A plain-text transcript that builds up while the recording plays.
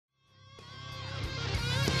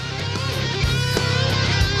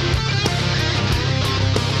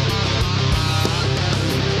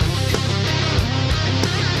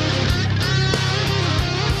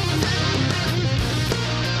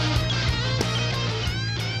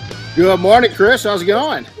Good morning, Chris. How's it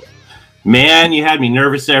going? Man, you had me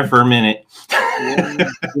nervous there for a minute. I had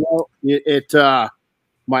a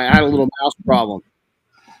little mouse problem.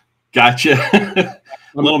 Gotcha.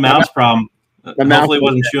 Little mouse problem. Hopefully it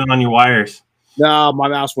wasn't chewing on your wires. No, my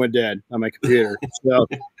mouse went dead on my computer. So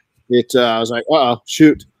I was like,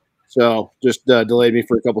 shoot. So just delayed me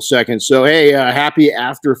for a couple seconds. So, hey, happy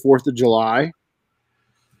after 4th of July.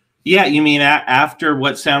 Yeah, you mean after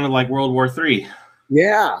what sounded like World War III?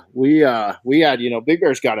 Yeah, we had, Big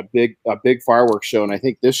Bear's got a big fireworks show, and I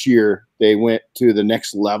think this year they went to the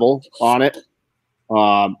next level on it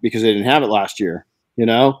because they didn't have it last year,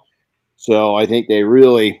 So I think they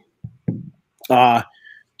really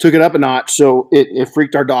took it up a notch. So it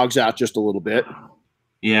freaked our dogs out just a little bit.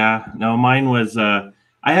 Yeah, no, mine was I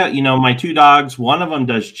have, my two dogs, one of them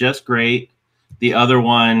does just great. The other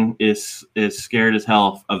one is scared as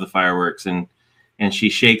hell of the fireworks, and she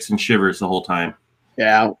shakes and shivers the whole time.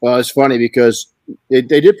 Yeah, well, it's funny because they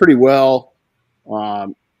did pretty well.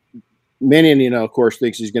 Minion, of course,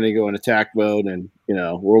 thinks he's going to go in attack mode, and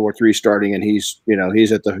World War III starting, and he's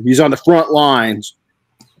on the front lines,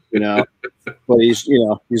 but he's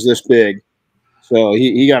this big, so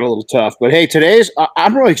he got a little tough. But hey,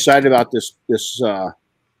 I'm really excited about this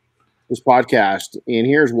podcast, and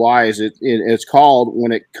here's why: it's called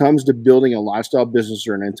 "When It Comes to Building a Lifestyle Business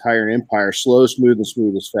or an Entire Empire, Slow, Smooth, and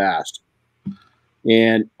Smooth is Fast."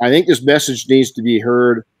 And I think this message needs to be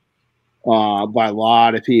heard by a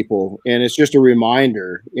lot of people. And it's just a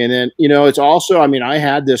reminder. And then, it's also, I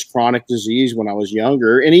had this chronic disease when I was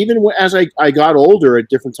younger. And even as I got older at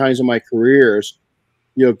different times in my careers,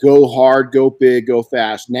 go hard, go big, go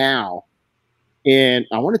fast now. And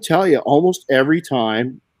I want to tell you, almost every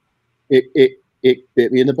time it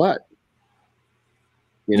bit me in the butt.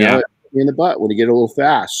 It bit me in the butt when you get a little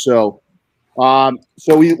fast. So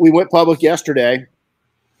we went public yesterday.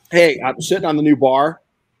 Hey, I'm sitting on the new bar,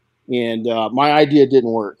 and my idea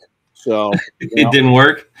didn't work. So it didn't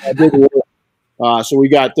work. It didn't work. So we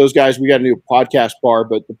got those guys. We got a new podcast bar,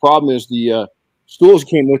 but the problem is the stools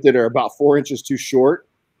came with it are about 4 inches too short,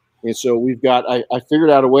 and so I figured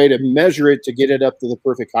out a way to measure it to get it up to the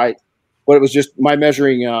perfect height. But it was just my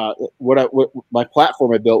measuring. What my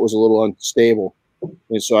platform I built was a little unstable.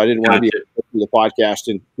 And so I didn't want to be able to do the podcast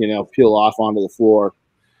and, peel off onto the floor.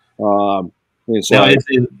 And so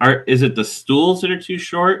is it the stools that are too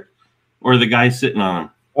short or the guy sitting on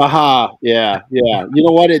them? Yeah. You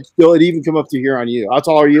know what? It even come up to here on you. How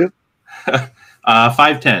tall are you?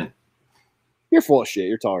 5'10". You're full of shit.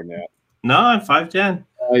 You're taller than that. No, I'm 5'10".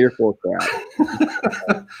 You're full of crap.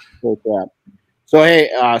 Full of crap. So,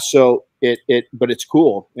 hey, but it's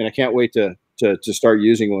cool. And I can't wait to start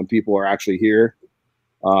using it when people are actually here.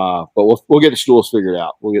 But we'll get the stools figured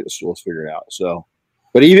out. So,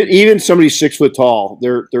 but even somebody 6 foot tall,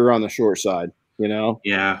 they're on the short side,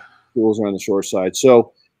 Yeah. Stools are on the short side.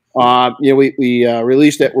 So, we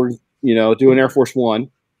released that we're, doing Air Force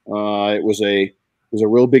One. It was a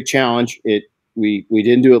real big challenge. We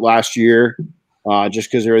didn't do it last year,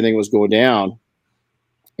 just because everything was going down.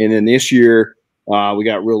 And then this year, we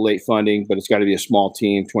got real late funding, but it's got to be a small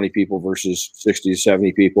team, 20 people versus 60 to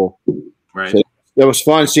 70 people. Right. So, it was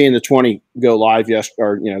fun seeing the 20 go live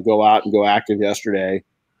go out and go active yesterday.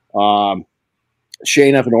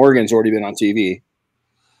 Shane up in Oregon's already been on TV.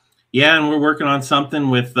 Yeah, and we're working on something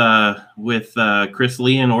with Chris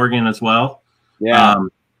Lee in Oregon as well. Yeah.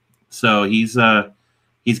 So he's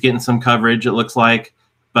getting some coverage, it looks like,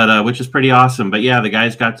 but which is pretty awesome. But yeah, the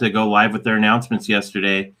guys got to go live with their announcements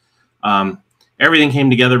yesterday. Everything came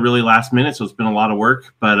together really last minute, so it's been a lot of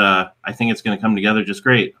work, but I think it's going to come together just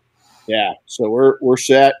great. Yeah, so we're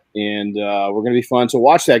set, and we're going to be fun. So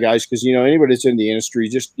watch that, guys, because anybody that's in the industry,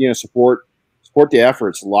 just support the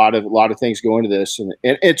efforts. A lot of things go into this, and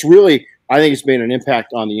it's really, I think it's made an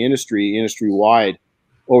impact on the industry wide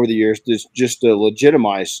over the years, just to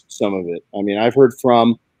legitimize some of it. I've heard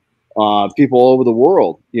from people all over the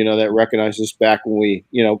world, that recognize this back when we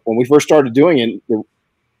first started doing it.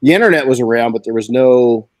 The internet was around, but there was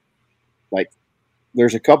no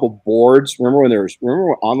there's a couple boards. Remember when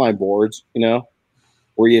online boards,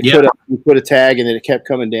 where you put a tag and then it kept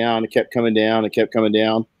coming down, it kept coming down, it kept coming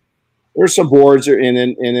down. There's some boards, and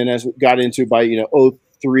then as we got into by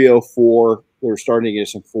 03, 04, we were starting to get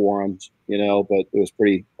some forums, but it was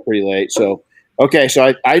pretty late. So okay,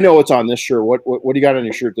 so I know what's on this shirt. What do you got on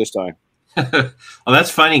your shirt this time? Well,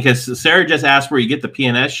 that's funny because Sarah just asked where you get the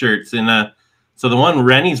PNS shirts, and so the one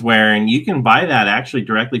Renny's wearing, you can buy that actually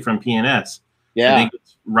directly from PNS. Yeah, I think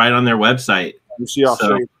it's right on their website. You see, I'll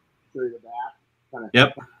show you the back.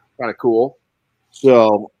 Kind of cool.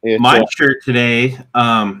 So my shirt today,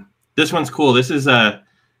 this one's cool. This is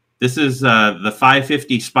This is the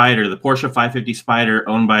 550 Spider, the Porsche 550 Spider,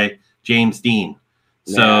 owned by James Dean.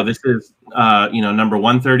 So this is number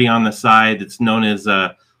 130 on the side. It's known as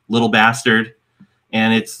Little Bastard,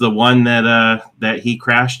 and it's the one that he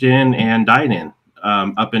crashed in and died in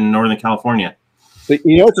up in Northern California. But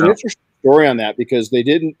it's an interesting story on that, because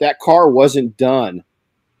that car wasn't done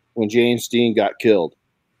when James Dean got killed.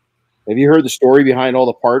 Have you heard the story behind all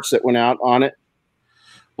the parts that went out on it?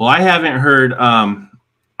 Well, I haven't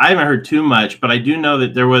heard too much, but I do know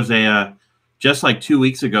that there was just like 2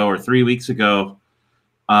 weeks ago or 3 weeks ago,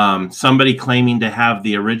 somebody claiming to have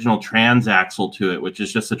the original transaxle to it, which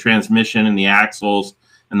is just the transmission and the axles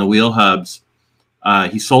and the wheel hubs.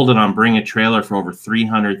 He sold it on Bring a Trailer for over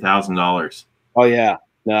 $300,000. Oh yeah,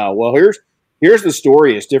 no. Well, here's the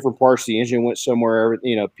story. It's different parts. The engine went somewhere.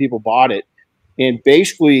 People bought it, and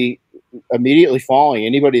basically immediately following,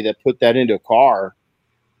 anybody that put that into a car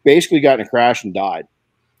basically got in a crash and died.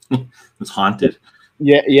 It's haunted.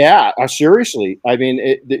 Yeah. Seriously. I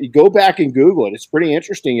mean, go back and Google it. It's pretty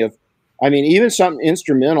interesting. Even something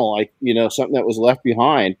instrumental, like, something that was left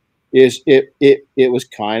behind, is it was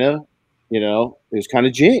kind of,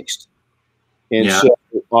 jinxed. And so,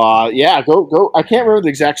 go. I can't remember the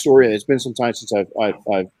exact story. It's been some time since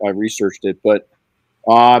I've researched it, but,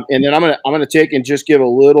 and then I'm gonna take and just give a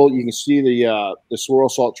little. You can see the swirl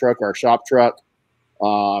salt truck, our shop truck.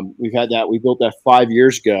 We've had that. We built that 5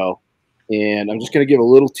 years ago, and I'm just going to give a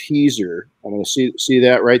little teaser. I'm going to see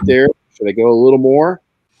that right there. Should I go a little more?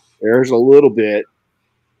 There's a little bit.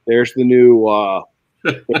 There's the new. I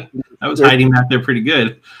was hiding that there pretty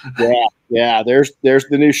good. Yeah. There's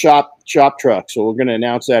the new shop truck. So we're going to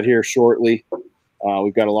announce that here shortly.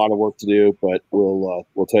 We've got a lot of work to do, but we'll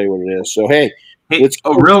tell you what it is. So hey, let's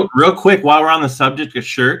go. Real quick, while we're on the subject of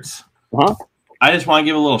shirts. I just want to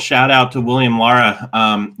give a little shout out to William Lara.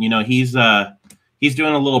 He's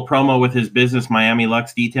doing a little promo with his business, Miami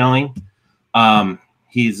Lux Detailing.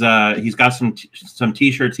 He's got some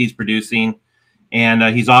T-shirts he's producing, and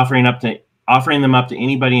he's offering them up to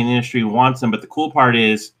anybody in the industry who wants them. But the cool part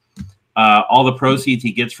is all the proceeds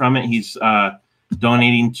he gets from it, he's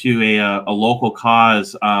donating to a local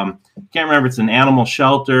cause. Can't remember if it's an animal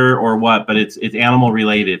shelter or what, but it's animal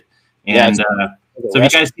related. And so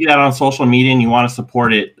if you guys see that on social media and you want to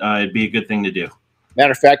support it, it'd be a good thing to do.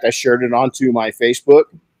 Matter of fact, I shared it onto my Facebook.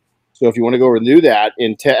 So if you want to go over and do that,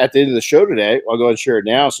 and at the end of the show today, I'll go ahead and share it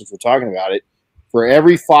now since we're talking about it. For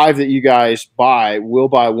every 5 that you guys buy, we'll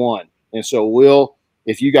buy 1. And so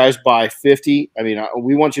if you guys buy 50,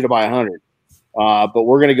 we want you to buy 100. But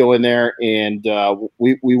we're going to go in there and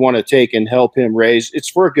we want to take and help him raise. It's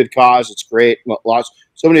for a good cause. It's great.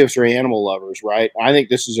 So many of us are animal lovers, right? I think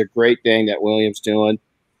this is a great thing that William's doing,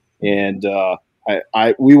 and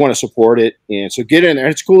we want to support it. And so get in there.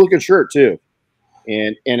 It's a cool looking shirt too,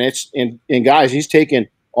 and guys, he's taken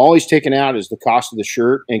out is the cost of the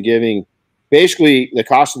shirt and giving basically the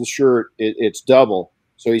cost of the shirt. It's double,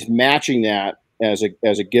 so he's matching that as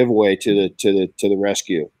a giveaway to the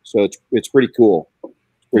rescue. So it's pretty cool.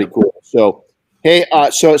 It's pretty cool. So. Hey,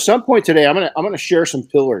 so at some point today, I'm gonna share some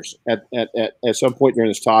pillars at some point during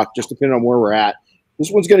this talk, just depending on where we're at. This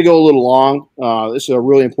one's gonna go a little long. This is a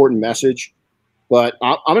really important message, but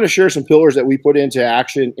I'm gonna share some pillars that we put into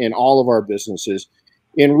action in all of our businesses.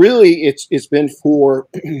 And really, it's been for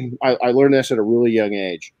I learned this at a really young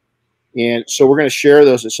age, and so we're gonna share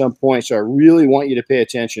those at some point. So I really want you to pay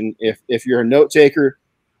attention. If you're a note taker,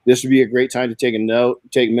 this would be a great time to take a note,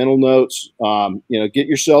 take mental notes. Get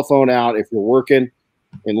your cell phone out if you're working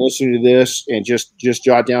and listening to this, and just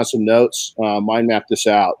jot down some notes, mind map this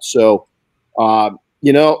out. So,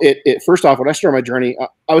 first off, when I started my journey,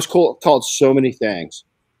 I was called so many things,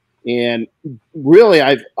 and really,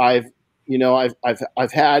 I've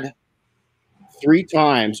had 3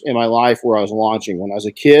 times in my life where I was launching. When I was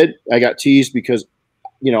a kid, I got teased because,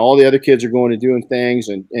 all the other kids are going and doing things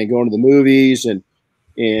and going to the movies and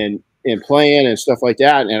playing and stuff like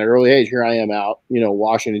that. And at an early age, here I am out,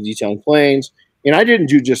 washing and detailing planes. And I didn't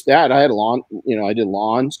do just that. I had I did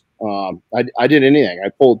lawns. I did anything. I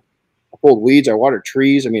pulled weeds. I watered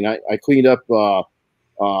trees. I cleaned up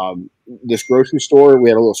this grocery store. We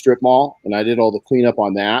had a little strip mall, and I did all the cleanup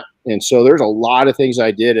on that. And so there's a lot of things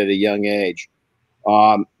I did at a young age.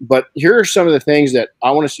 But here are some of the things that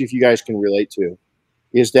I want to see if you guys can relate to,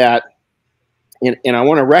 is that, and I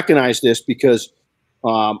want to recognize this because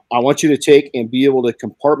I want you to take and be able to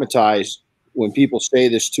compartmentalize when people say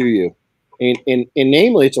this to you. And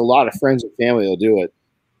namely, it's a lot of friends and family that'll do it.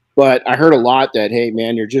 But I heard a lot that, hey,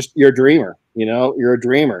 man, you're a dreamer. You're a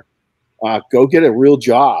dreamer. Go get a real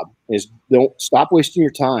job. Don't stop wasting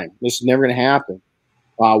your time. This is never going to happen.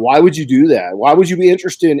 Why would you do that? Why would you be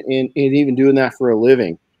interested in even doing that for a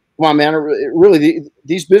living? Come on, man. Really,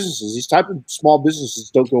 these businesses, these type of small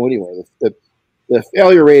businesses don't go anywhere. The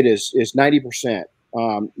failure rate is 90%.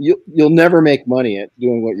 You'll never make money at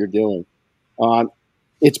doing what you're doing.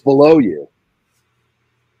 It's below you.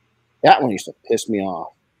 That one used to piss me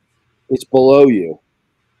off. It's below you.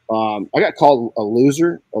 I got called a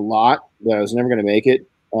loser a lot, that I was never going to make it.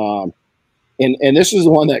 And this is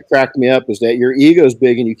the one that cracked me up, is that your ego is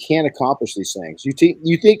big and you can't accomplish these things.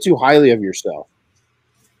 You think too highly of yourself,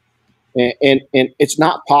 and it's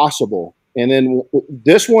not possible. And then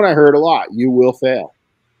this one I heard a lot: you will fail.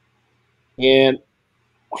 And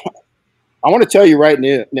I want to tell you right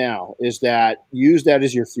now is that use that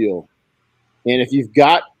as your fuel. And if you've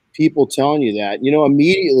got people telling you that,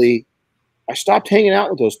 immediately I stopped hanging out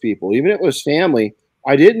with those people. Even if it was family,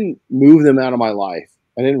 I didn't move them out of my life.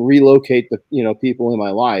 I didn't relocate the people in my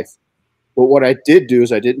life. But what I did do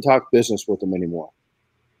is I didn't talk business with them anymore.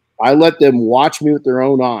 I let them watch me with their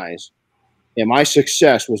own eyes, and my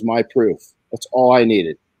success was my proof. That's all I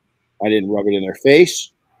needed. I didn't rub it in their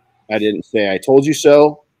face. I didn't say I told you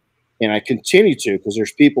so. And I continue to, because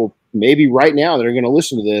there's people maybe right now that are going to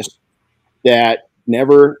listen to this that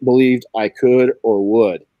never believed I could or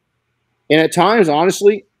would. And at times,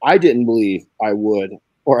 honestly, I didn't believe I would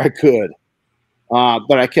or I could,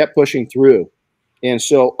 but I kept pushing through. And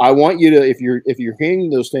so I want you to, if you're hearing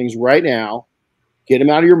those things right now, get them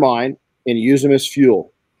out of your mind and use them as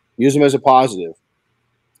fuel. Use them as a positive.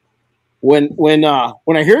 When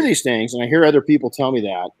I hear these things and I hear other people tell me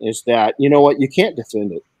that, is that, you know what, you can't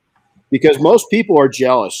defend it, because most people are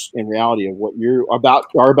jealous in reality of what you're about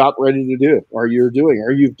ready to do, or you're doing,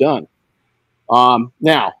 or you've done.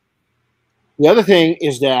 Now, the other thing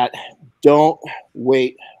is that don't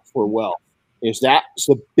wait for wealth.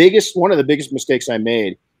 One of the biggest mistakes I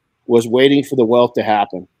made was waiting for the wealth to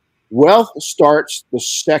happen. Wealth starts the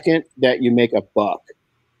second that you make a buck.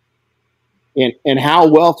 And how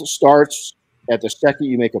wealth starts at the second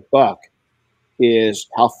you make a buck is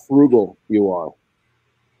how frugal you are,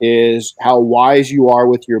 is how wise you are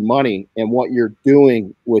with your money and what you're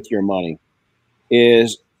doing with your money.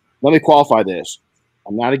 Let me qualify this.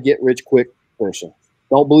 I'm not a get-rich-quick person.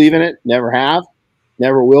 Don't believe in it. Never have.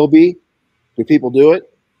 Never will be. Do people do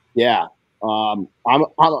it? Yeah. I'm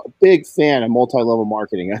a big fan of multi-level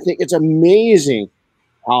marketing. I think it's amazing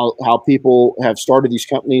how people have started these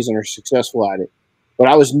companies and are successful at it. But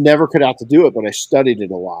I was never cut out to do it, but I studied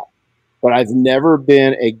it a lot. But I've never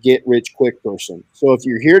been a get-rich-quick person. So if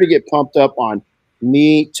you're here to get pumped up on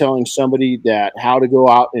me telling somebody that how to go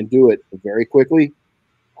out and do it very quickly,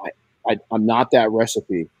 I'm not that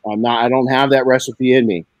recipe. I don't have that recipe in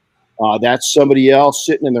me. That's somebody else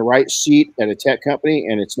sitting in the right seat at a tech company,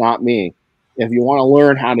 and it's not me. If you want to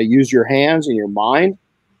learn how to use your hands and your mind,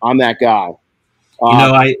 I'm that guy.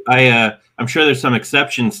 I'm sure there's some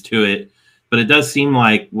exceptions to it, but it does seem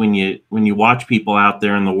like when you watch people out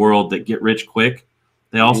there in the world that get rich quick,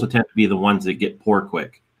 they also tend to be the ones that get poor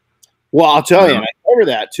quick. Well, I'll tell you, and I cover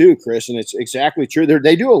that too, Chris, and it's exactly true.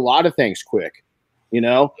 They do a lot of things quick,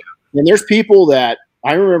 And there's people that,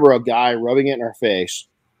 I remember a guy rubbing it in our face.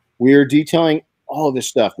 We were detailing all of this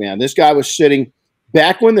stuff, man. This guy was sitting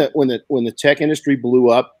back when the tech industry blew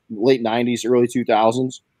up, late 90s, early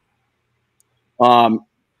 2000s.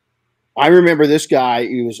 I remember this guy.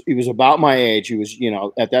 He was about my age. He was,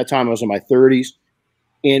 at that time I was in my 30s.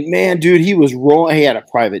 And man, dude, he was rolling. He had a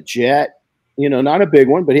private jet, not a big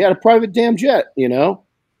one, but he had a private damn jet. He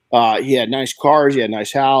had nice cars. He had a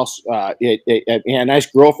nice house. He had nice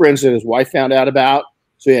girlfriends that his wife found out about.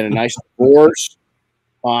 So he had a nice divorce.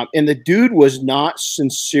 And the dude was not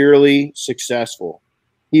sincerely successful.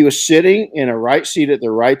 He was sitting in a right seat at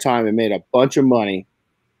the right time and made a bunch of money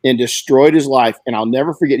and destroyed his life. And I'll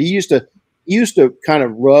never forget. He used to kind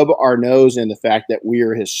of rub our nose in the fact that we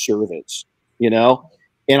are his servants, And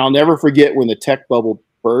I'll never forget when the tech bubble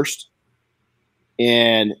burst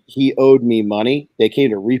and he owed me money. They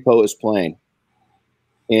came to repo his plane.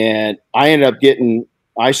 And I ended up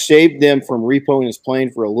I saved them from repoing his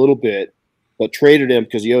plane for a little bit, but traded him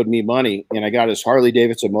because he owed me money. And I got his Harley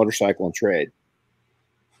Davidson motorcycle in trade.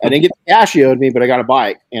 I didn't get the cash he owed me, but I got a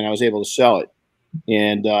bike and I was able to sell it.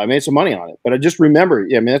 And I made some money on it. But I just remember,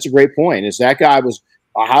 that's a great point, is that guy was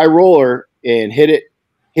a high roller and hit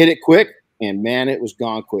it quick. And man, it was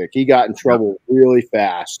gone quick. He got in trouble really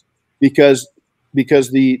fast because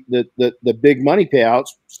the big money payouts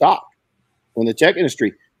stopped. When the tech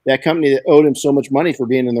industry, that company that owed him so much money for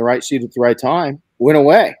being in the right seat at the right time, went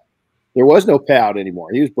away. There was no payout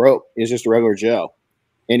anymore. He was broke. He was just a regular Joe.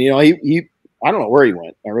 And he I don't know where he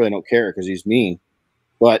went. I really don't care because he's mean.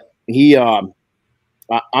 But he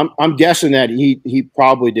I'm guessing that he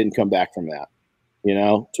probably didn't come back from that,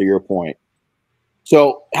 to your point.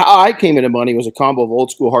 So how I came into money was a combo of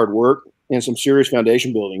old school hard work and some serious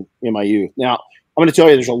foundation building in my youth. Now, I'm going to tell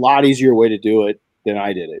you, there's a lot easier way to do it than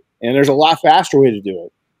I did it. And there's a lot faster way to do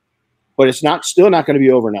it, but it's still not going to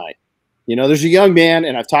be overnight. There's a young man,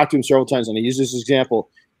 and I've talked to him several times, and I use this example.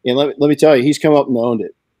 And let me tell you, he's come up and owned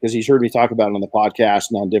it because he's heard me talk about it on the podcast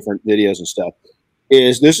and on different videos and stuff.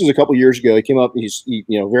 This is a couple years ago. He came up, he's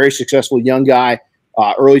very successful young guy,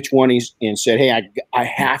 early 20s, and said, "Hey, I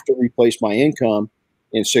have to replace my income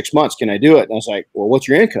in 6 months. Can I do it?" And I was like, "Well, what's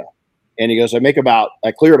your income?" And he goes,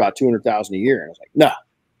 I clear about 200,000 a year. And I was like, "No,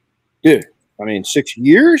 dude, 6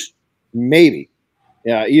 years, maybe.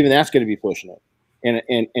 Yeah, even that's going to be pushing it."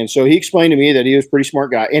 And so he explained to me that he was a pretty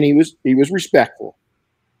smart guy, and he was respectful,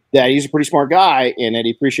 that he's a pretty smart guy, and that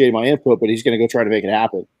he appreciated my input, but he's going to go try to make it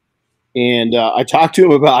happen. And I talked to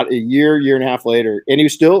him about a year and a half later, and he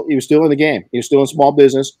was still in the game. He was still in small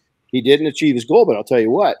business. He didn't achieve his goal, but I'll tell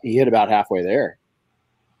you what, he hit about halfway there.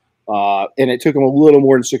 And it took him a little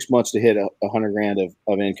more than 6 months to hit $100,000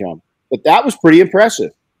 of income, but that was pretty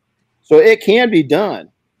impressive. So it can be done,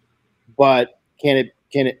 but can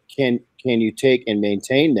you take and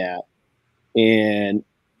maintain that? And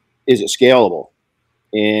is it scalable?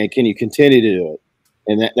 And can you continue to do it?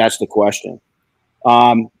 And that's the question.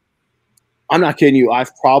 I'm not kidding you.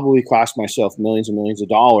 I've probably cost myself millions and millions of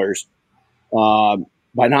dollars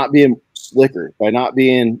by not being slicker, by not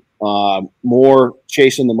being more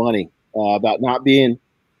chasing the money, about not being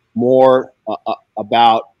more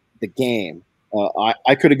about the game.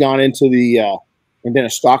 I could have gone into and been a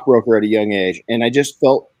stockbroker at a young age, and I just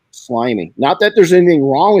felt slimy. Not that there's anything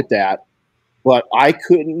wrong with that, but I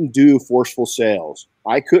couldn't do forceful sales.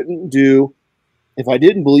 I couldn't do, if I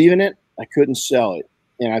didn't believe in it, I couldn't sell it.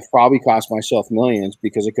 And I've probably cost myself millions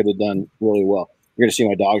because I could have done really well. You're going to see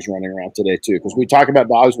my dogs running around today too, because we talk about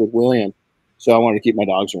dogs with William. So I wanted to keep my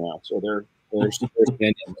dogs around. So there's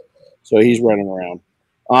so he's running around.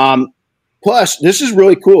 Plus, this is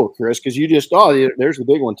really cool, Chris, because there's the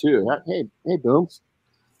big one too. Hey, boom.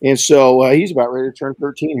 And so he's about ready to turn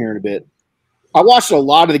 13 here in a bit. I watched a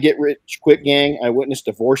lot of the Get Rich Quick gang. I witnessed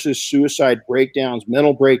divorces, suicide breakdowns,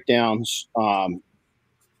 mental breakdowns,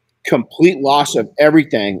 complete loss of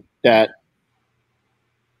everything that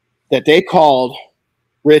they called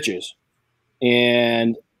riches.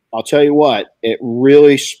 And I'll tell you what, it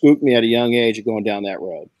really spooked me at a young age of going down that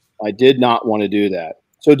road. I did not want to do that.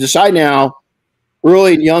 So decide now,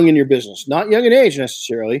 early and young in your business, not young in age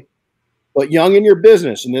necessarily, but young in your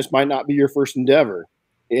business. And this might not be your first endeavor.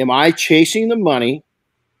 Am I chasing the money?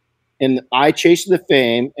 Am I chasing the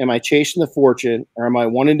fame? Am I chasing the fortune? Or am I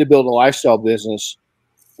wanting to build a lifestyle business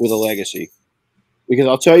with a legacy? Because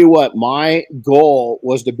I'll tell you what, my goal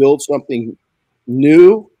was to build something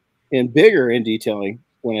new and bigger in detailing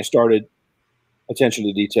when I started attention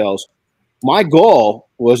to details. My goal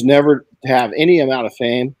was never to have any amount of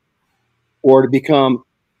fame or to become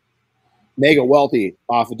mega wealthy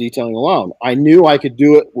off of detailing alone. I knew I could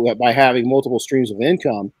do it by having multiple streams of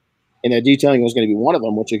income, and that detailing was going to be one of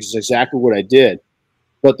them, which is exactly what I did.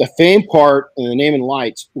 But the fame part and the name and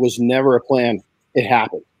lights was never a plan. It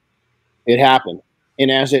happened. It happened. And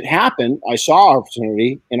as it happened, I saw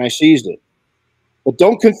opportunity and I seized it. But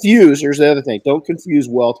don't confuse, here's the other thing, don't confuse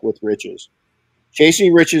wealth with riches.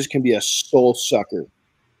 Chasing riches can be a soul sucker.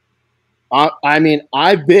 I've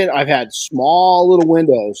had small little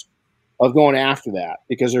windows of going after that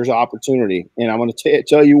because there's opportunity. And I'm going to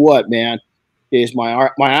tell you what, man, is my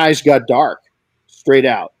eyes got dark, straight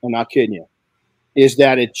out. I'm not kidding you. Is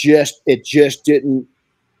that it just didn't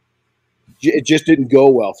go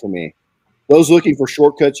well for me. Those looking for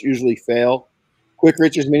shortcuts usually fail. Quick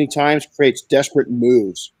riches many times creates desperate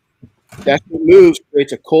moves. Desperate moves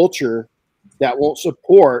creates a culture that won't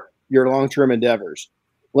support your long-term endeavors.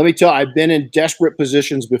 Let me tell you, I've been in desperate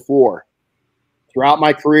positions before throughout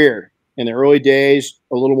my career, in the early days,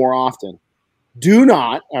 a little more often.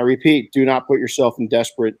 I repeat, do not put yourself in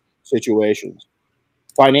desperate situations.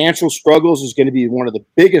 Financial struggles is going to be one of the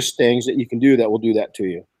biggest things that you can do that will do that to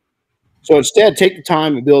you. So instead, take the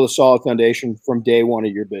time and build a solid foundation from day one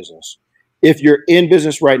of your business. If you're in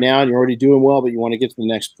business right now and you're already doing well, but you want to get to the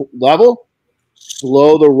next level,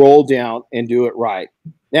 slow the roll down and do it right.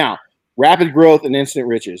 Now, rapid growth and instant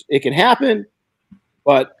riches. It can happen,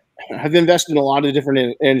 but I've invested in a lot of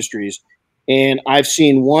different industries, and I've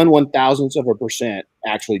seen 1/1000%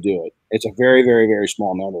 actually do it. It's a very, very, very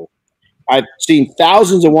small number. I've seen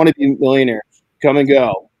thousands of wannabe millionaires come and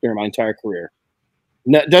go during my entire career.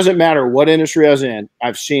 It doesn't matter what industry I was in.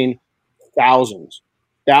 I've seen thousands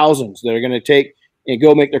that are going to take and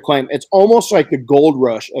go make their claim. It's almost like the gold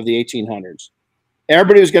rush of the 1800s.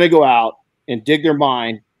 Everybody was going to go out and dig their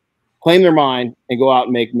mine, claim their mine, and go out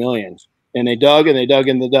and make millions. And they dug and they dug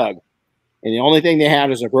and they dug. And the only thing they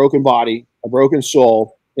had is a broken body, a broken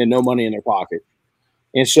soul, and no money in their pocket.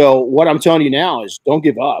 And so what I'm telling you now is don't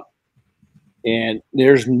give up. And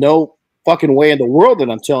there's no fucking way in the world that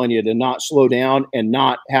I'm telling you to not slow down and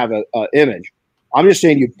not have a image. I'm just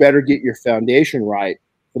saying you better get your foundation right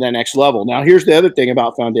for that next level. Now, here's the other thing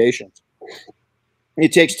about foundations.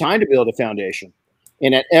 It takes time to build a foundation.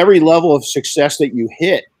 And at every level of success that you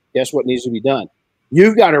hit, guess what needs to be done?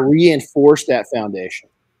 You've got to reinforce that foundation,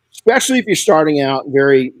 especially if you're starting out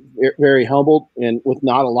very, very humbled and with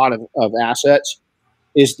not a lot of assets,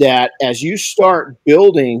 is that as you start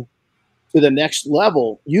building to the next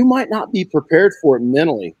level, you might not be prepared for it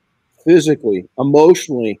mentally, physically,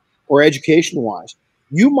 emotionally, or education-wise.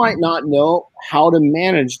 You might not know how to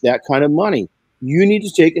manage that kind of money. You need to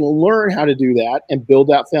take and learn how to do that and build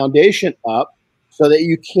that foundation up so that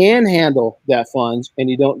you can handle that funds and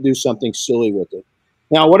you don't do something silly with it.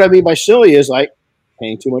 Now, what I mean by silly is like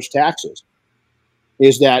paying too much taxes.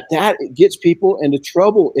 Is that gets people into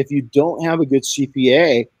trouble if you don't have a good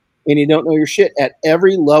CPA and you don't know your shit. At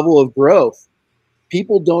every level of growth,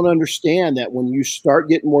 people don't understand that when you start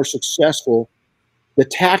getting more successful, the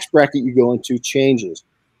tax bracket you go into changes.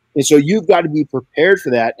 And so you've got to be prepared for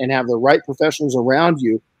that and have the right professionals around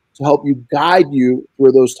you to help you guide you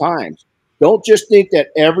through those times. Don't just think that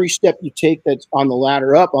every step you take that's on the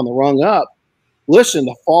ladder up, on the rung up, listen,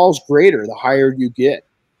 the fall's greater the higher you get.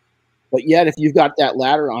 But yet, if you've got that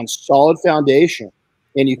ladder on solid foundation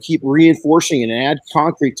and you keep reinforcing it and add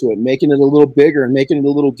concrete to it, making it a little bigger and making it a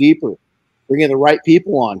little deeper, bringing the right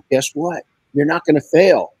people on, guess what? You're not going to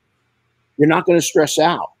fail. You're not going to stress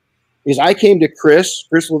out. Because I came to Chris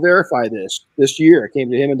will verify this year. I came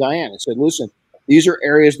to him and Diane and said, listen, these are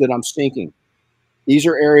areas that I'm stinking. These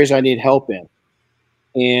are areas I need help in.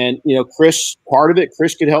 And, Chris, part of it,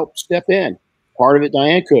 Chris could help step in. Part of it,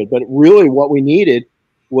 Diane could. But really what we needed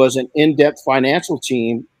was an in-depth financial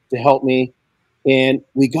team to help me. And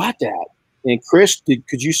we got that. And Chris,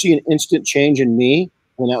 could you see an instant change in me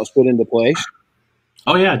when that was put into place?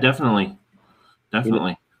 Oh, yeah, definitely.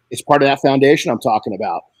 Definitely. It's part of that foundation I'm talking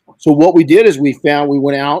about. So what we did is we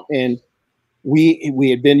went out and we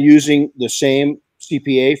had been using the same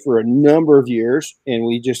CPA for a number of years. And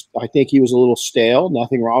I think he was a little stale,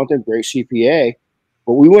 nothing wrong with him, great CPA.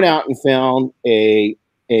 But we went out and found a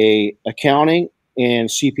accounting and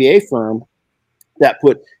CPA firm that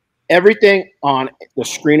put everything on the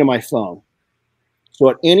screen of my phone. So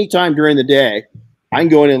at any time during the day, I can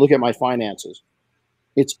go in and look at my finances.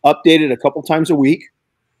 It's updated a couple times a week.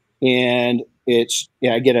 And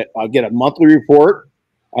I get a monthly report.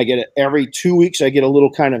 I get it every 2 weeks. I get a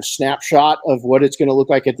little kind of snapshot of what it's going to look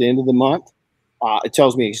like at the end of the month. It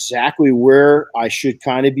tells me exactly where I should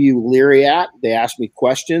kind of be leery at. They ask me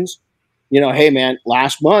questions. Hey man,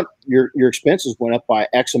 last month your expenses went up by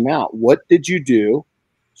X amount. What did you do?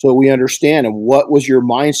 So we understand, and what was your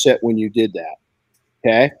mindset when you did that?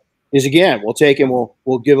 Okay. Is again, we'll take and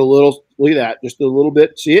we'll give a little, look at that, just a little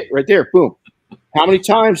bit. See it right there. Boom. How many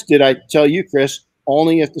times did I tell you, Chris?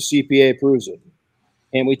 Only if the CPA approves it.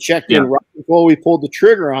 And we checked in right before we pulled the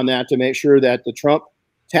trigger on that to make sure that the Trump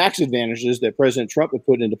tax advantages that President Trump had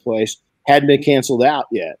put into place hadn't been canceled out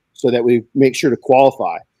yet, so that we make sure to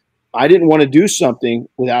qualify. I didn't want to do something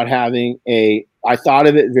without having I thought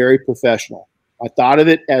of it very professional. I thought of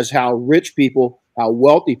it as how rich people, how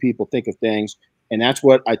wealthy people think of things. And that's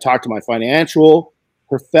what I talk to my financial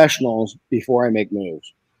professionals before I make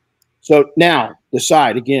moves. So now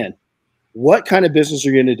decide again, what kind of business are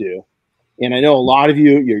you going to do? And I know a lot of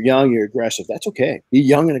you're young, you're aggressive. That's okay. Be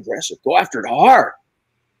young and aggressive. Go after it hard.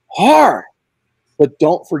 But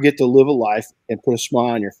don't forget to live a life and put a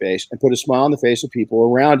smile on your face and put a smile on the face of people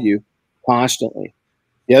around you constantly.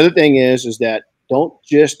 The other thing is that don't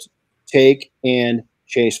just take and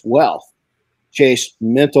chase wealth, chase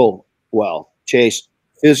mental wealth, chase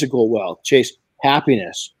physical wealth, chase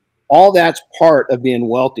happiness. All that's part of being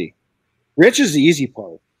wealthy. Rich is the easy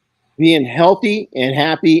part. Being healthy and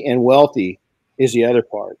happy and wealthy is the other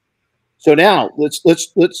part. So now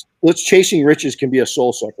let's chasing riches can be a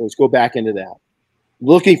soul sucker. Let's go back into that.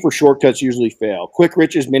 Looking for shortcuts usually fail. Quick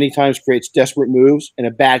riches many times creates desperate moves and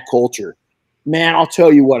a bad culture. Man, I'll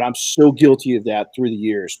tell you what, I'm so guilty of that through the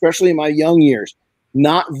years, especially in my young years.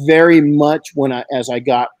 Not very much as I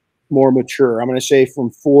got more mature. I'm going to say from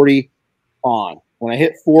 40 on. When I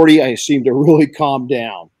hit 40, I seemed to really calm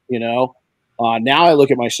down, Now I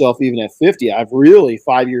look at myself even at 50.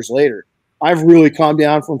 5 years later, I've really calmed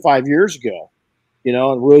down from 5 years ago,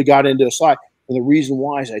 and really got into a slide. And the reason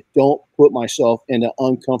why is I don't put myself into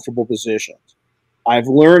uncomfortable positions. I've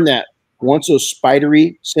learned that once those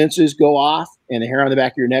spidery senses go off and the hair on the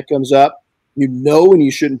back of your neck comes up, you know when you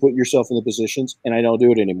shouldn't put yourself in the positions, and I don't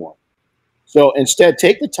do it anymore. So instead,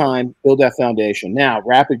 take the time, build that foundation. Now,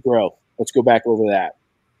 rapid growth. Let's go back over that.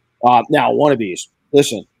 Now, wannabes.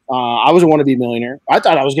 Listen, I was a wannabe millionaire. I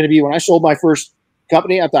thought I was going to be, when I sold my first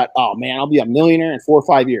company, I thought, oh man, I'll be a millionaire in 4 or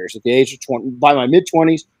 5 years. At the age of 20, by my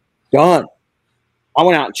mid-20s, done. I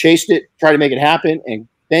went out and chased it, tried to make it happen, and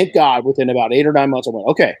thank God, within about 8 or 9 months, I went,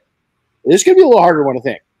 okay, this is going to be a little harder than what I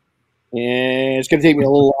think. And it's going to take me a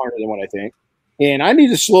little longer than what I think. And I need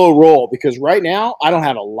to slow roll because right now I don't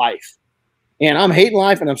have a life. And I'm hating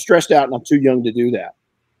life and I'm stressed out and I'm too young to do that.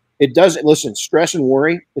 It doesn't, listen, stress and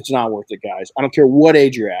worry, it's not worth it, guys. I don't care what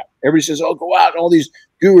age you're at. Everybody says, oh, go out. And all these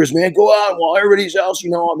gurus, man, go out while everybody's else,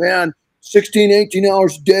 man, 16, 18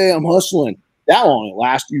 hours a day, I'm hustling. That will only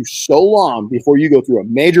last you so long before you go through a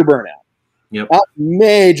major burnout. Yep. A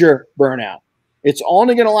major burnout. It's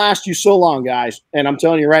only going to last you so long, guys. And I'm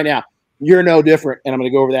telling you right now, you're no different. And I'm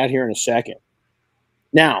going to go over that here in a second.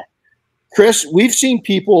 Now, Chris, we've seen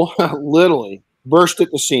people literally burst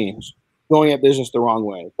at the seams going at business the wrong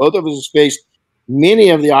way. Both of us have faced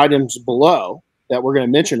many of the items below that we're going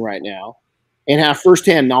to mention right now and have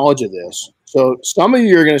firsthand knowledge of this. So some of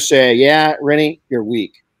you are going to say, yeah, Renny, you're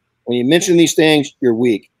weak. When you mention these things, you're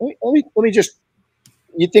weak. Let me just,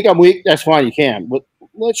 you think I'm weak? That's fine, you can. But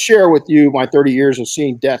let's share with you my 30 years of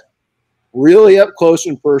seeing death really up close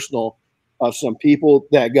and personal of some people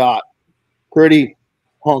that got pretty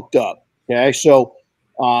hunked up. Okay, so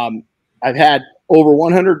I've had over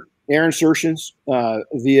 100 air insertions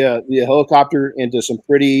via helicopter into some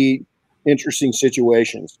pretty interesting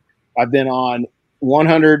situations. I've been on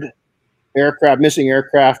 100 missing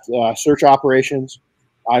aircraft search operations.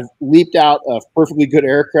 I've leaped out of perfectly good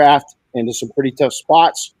aircraft into some pretty tough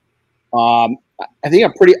spots. I think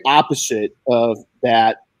I'm pretty opposite of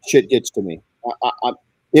that. Shit gets to me.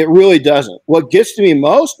 It really doesn't. What gets to me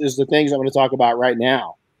most is the things I'm going to talk about right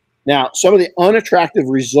now. Now, some of the unattractive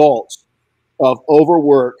results of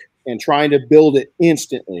overwork and trying to build it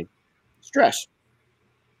instantly. Stress.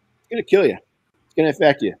 It's going to kill you. It's going to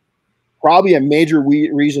affect you. Probably a major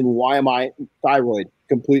reason why my thyroid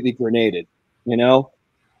completely grenaded.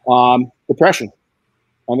 Depression.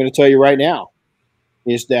 I'm going to tell you right now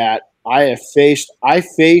is that I faced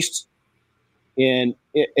in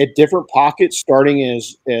at different pockets starting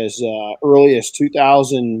as early as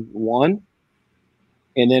 2001.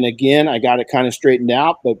 And then again, I got it kind of straightened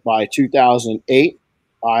out. But by 2008,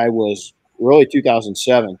 I was really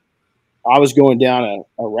 2007. I was going down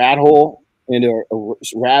a rat hole into a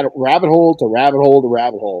rabbit hole to rabbit hole to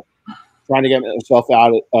rabbit hole, trying to get myself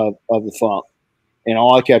out of the funk. And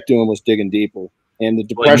all I kept doing was digging deeper. And the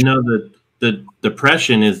depression. Well, the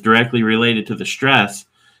depression is directly related to the stress,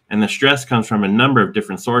 and the stress comes from a number of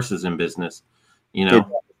different sources in business.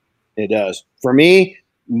 It does. For me,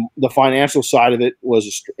 the financial side of it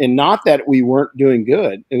was, and not that we weren't doing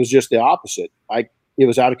good. It was just the opposite. It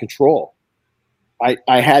was out of control. I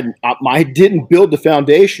didn't build the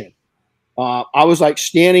foundation. I was like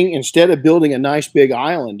standing, instead of building a nice big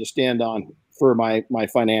island to stand on for my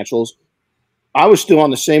financials, I was still on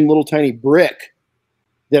the same little tiny brick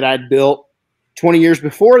that I'd built 20 years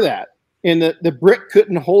before that. And the brick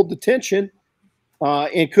couldn't hold the tension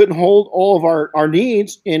and couldn't hold all of our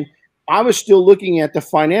needs. And I was still looking at the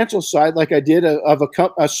financial side like I did of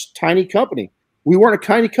a tiny company. We weren't a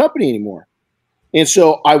tiny company anymore. And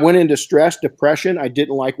so I went into stress, depression. I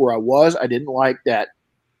didn't like where I was. I didn't like that.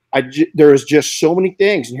 There was just so many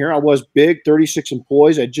things. And here I was, big, 36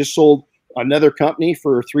 employees. I just sold another company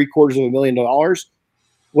for $750,000.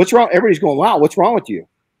 What's wrong? Everybody's going, wow, what's wrong with you?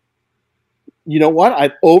 You know what?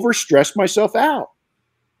 I'd overstressed myself out.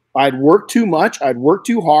 I'd worked too much. I'd worked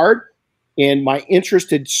too hard. And my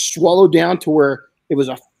interest had swallowed down to where it was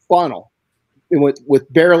a funnel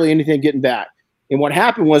with barely anything getting back. And what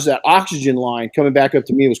happened was that oxygen line coming back up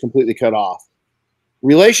to me was completely cut off.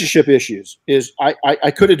 Relationship issues is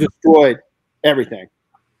I could have destroyed everything.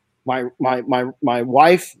 My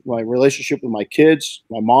wife, my relationship with my kids,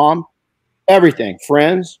 my mom, everything,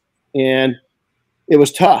 friends, and it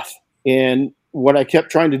was tough. And what I kept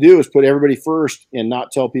trying to do is put everybody first and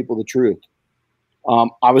not tell people the truth.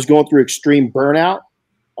 I was going through extreme burnout,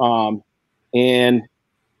 and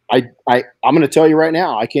I'm going to tell you right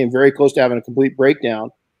now, I came very close to having a complete breakdown.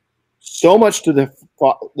 So much to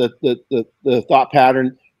the thought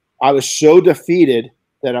pattern, I was so defeated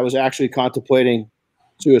that I was actually contemplating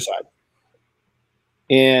suicide.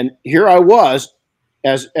 And here I was,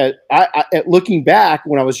 at looking back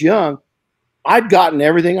when I was young, I'd gotten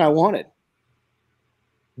everything I wanted.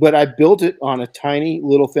 but I built it on a tiny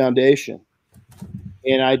little foundation,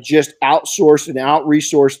 and I just outsourced and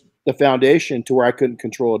out-resourced the foundation to where I couldn't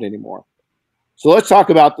control it anymore. So let's talk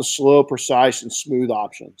about the slow, precise, and smooth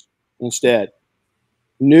options instead.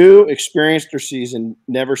 New, experienced, or seasoned,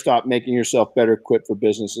 never stop making yourself better equipped for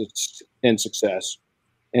business and success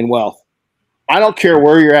and wealth. I don't care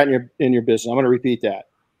where you're at in your business. I'm going to repeat that.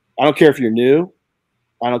 I don't care if you're new.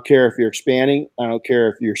 I don't care if you're expanding. I don't care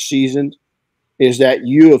if you're seasoned. Is that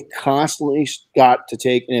you have constantly got to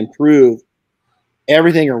take and improve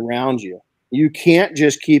everything around you. You can't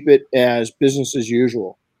just keep it as business as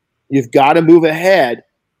usual. You've got to move ahead.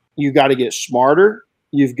 You've got to get smarter.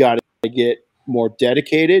 You've got to get more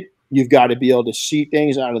dedicated. You've got to be able to see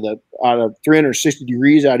things out of 360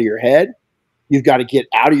 degrees out of your head. You've got to get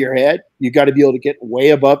out of your head. You've got to be able to get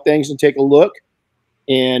way above things and take a look.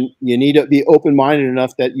 And you need to be open-minded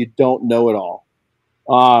enough that you don't know it all.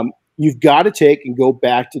 You've got to take and go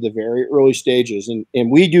back to the very early stages.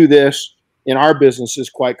 And we do this in our businesses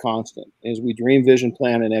quite constant as we dream, vision,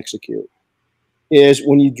 plan, and execute. Is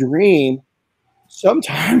when you dream,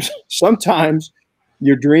 sometimes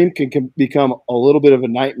your dream can become a little bit of a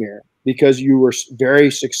nightmare because you were very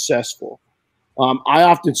successful. I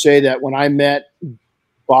often say that when I met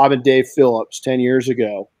Bob and Dave Phillips 10 years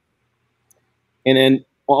ago, and then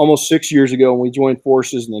almost 6 years ago when we joined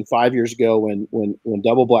forces, and then 5 years ago when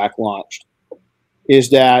Double Black launched, is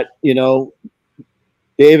that, you know,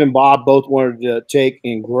 Dave and Bob both wanted to take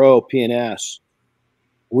and grow P&S.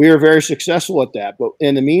 We were very successful at that, but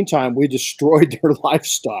in the meantime, we destroyed their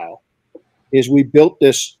lifestyle. Is we built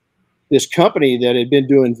this company that had been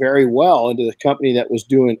doing very well into the company that was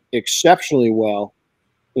doing exceptionally well,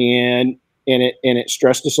 and it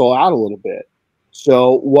stressed us all out a little bit.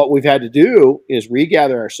 So what we've had to do is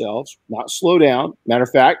regather ourselves, not slow down. Matter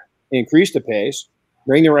of fact, increase the pace,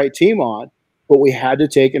 bring the right team on, but we had to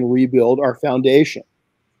take and rebuild our foundation.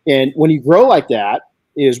 And when you grow like that,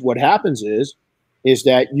 is what happens is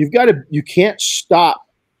that you can't stop.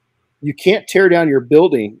 You can't tear down your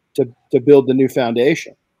building to build the new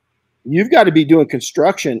foundation. You've got to be doing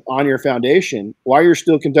construction on your foundation while you're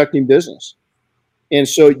still conducting business. And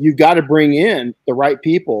so you've got to bring in the right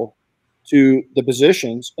people to the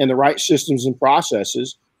positions and the right systems and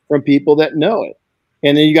processes from people that know it.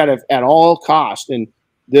 And then you got to, at all costs, and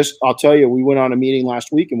this, I'll tell you, we went on a meeting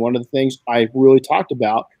last week, and one of the things I really talked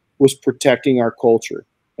about was protecting our culture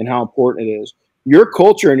and how important it is. Your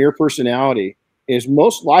culture and your personality is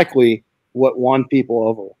most likely what won people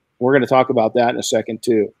over. We're going to talk about that in a second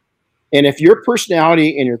too. And if your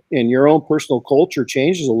personality and your own personal culture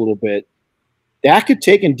changes a little bit, that could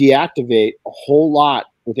take and deactivate a whole lot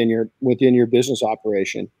within your business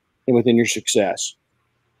operation and within your success.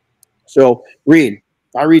 So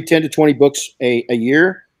I read 10 to 20 books a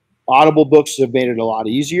year. Audible books have made it a lot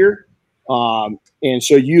easier. And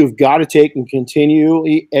so you've got to take and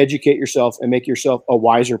continually educate yourself and make yourself a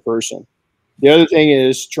wiser person. The other thing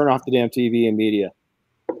is turn off the damn TV and media.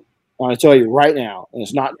 I want to tell you right now, and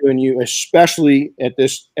it's not doing you, especially at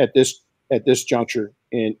this juncture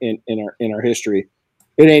in our history,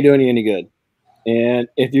 it ain't doing you any good. And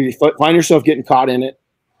if you find yourself getting caught in it,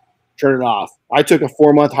 turn it off. I took a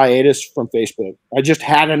 4-month hiatus from Facebook. I just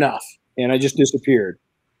had enough, and I just disappeared.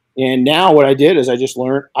 And now what I did is I just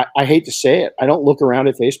learned, I hate to say it, I don't look around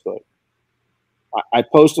at Facebook. I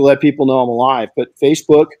post to let people know I'm alive, but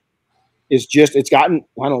Facebook is just, it's gotten,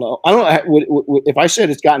 I don't know. If I said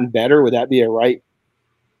it's gotten better, would that be a right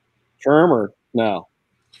term or no?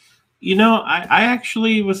 You know, I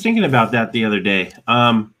actually was thinking about that the other day.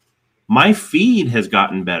 My feed has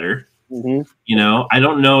gotten better. Mm-hmm. You know, I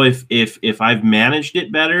don't know if I've managed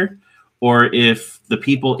it better or if the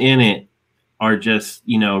people in it are just,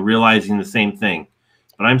 you know, realizing the same thing.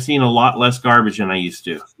 But I'm seeing a lot less garbage than I used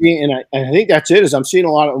to. Yeah, and I think that's it. Is I'm seeing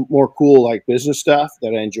a lot of more cool like business stuff that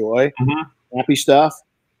I enjoy, happy stuff,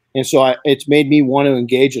 and so it's made me want to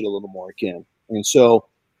engage it a little more again. And so,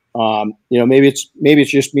 you know, maybe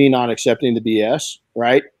it's just me not accepting the BS,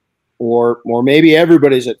 right? Or maybe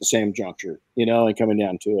everybody's at the same juncture, you know, and coming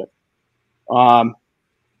down to it.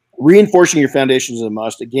 Reinforcing your foundation is a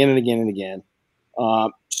must again and again and again.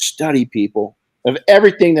 Study people. Of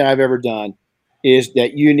everything that I've ever done is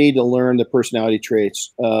that you need to learn the personality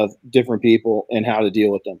traits of different people and how to deal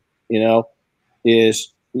with them. You know,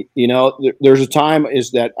 there's a time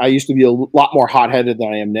is that I used to be a lot more hot-headed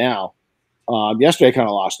than I am now. Yesterday I kind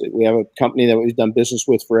of lost it. We have a company that we've done business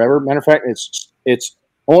with forever. Matter of fact, it's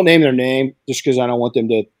I won't name their name just because I don't want them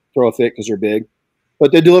to throw a fit because they're big,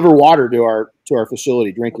 but they deliver water to our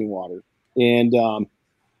facility, drinking water. And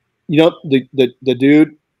you know, the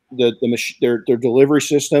dude, their delivery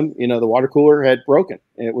system, the water cooler had broken.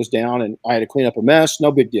 It was down, and I had to clean up a mess.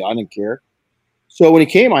 No big deal. I didn't care. So when he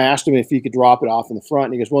came, I asked him if he could drop it off in the front,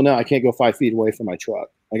 and he goes, "Well, no, I can't go 5 feet away from my truck.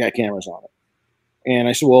 I got cameras on it." And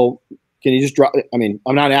I said, "Well, can you just drop it? I mean,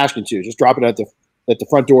 I'm not asking you. Just drop it at the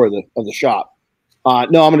front door of the shop." No,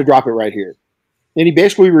 I'm going to drop it right here. And he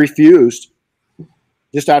basically refused,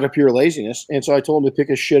 just out of pure laziness. And so I told him to pick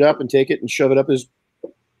his shit up and take it and shove it up his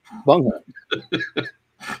bunghole.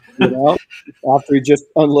 After he just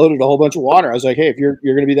unloaded a whole bunch of water, I was like, "Hey, if you're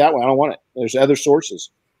going to be that way, I don't want it. There's other sources.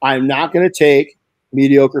 I'm not going to take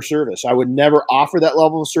mediocre service. I would never offer that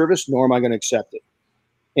level of service, nor am I going to accept it."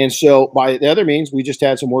 And so by the other means, we just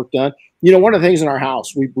had some work done. One of the things in our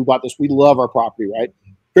house, we bought this. We love our property, right?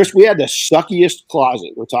 Chris, we had the suckiest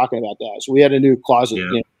closet. We're talking about that. So we had a new closet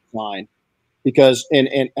line because, and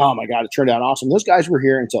oh my God, it turned out awesome. Those guys were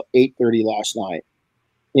here until 8:30 last night.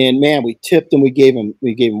 And man, we tipped them. We gave them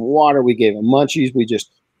water. We gave them munchies.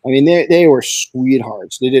 They were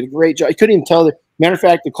sweethearts. They did a great job. I couldn't even tell. Matter of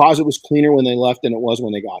fact, the closet was cleaner when they left than it was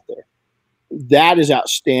when they got there. That is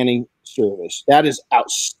outstanding service. That is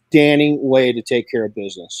outstanding way to take care of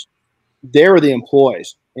business. They were the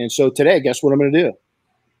employees. And so today, guess what I'm going to do?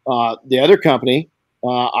 The other company,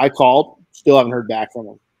 I called, still haven't heard back from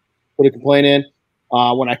them. Put a complaint in.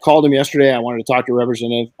 When I called them yesterday, I wanted to talk to a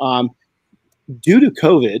representative. Due to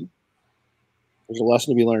COVID, there's a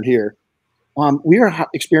lesson to be learned here. We are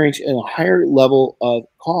experiencing a higher level of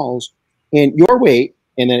calls, and your wait,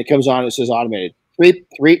 and then it comes on, it says automated,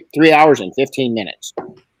 3 hours and 15 minutes.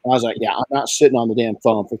 And I was like, yeah, I'm not sitting on the damn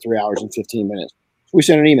phone for 3 hours and 15 minutes. So we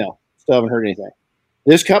sent an email. Still haven't heard anything.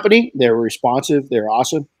 This company, they're responsive. They're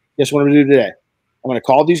awesome. Guess what I'm going to do today? I'm going to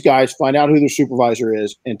call these guys, find out who their supervisor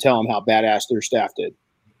is, and tell them how badass their staff did.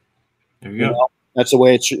 There you go. That's the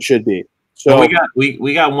way it should be. So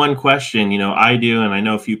we got one question. I do, and I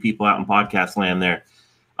know a few people out in podcast land there.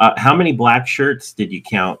 How many black shirts did you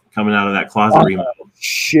count coming out of that closet remodel?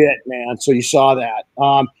 Shit, man. So you saw that.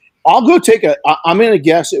 I'll go take I'm going to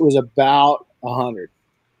guess it was about 100.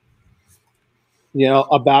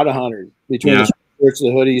 About 100 between the shirts, the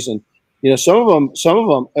hoodies, and some of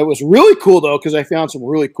them. It was really cool though, because I found some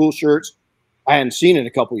really cool shirts I hadn't seen in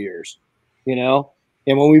a couple years.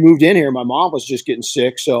 And when we moved in here, my mom was just getting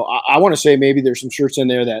sick, so I want to say maybe there's some shirts in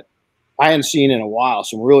there that I hadn't seen in a while.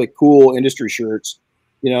 Some really cool industry shirts,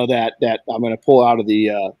 that I'm going to pull out of the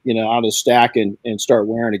out of the stack and start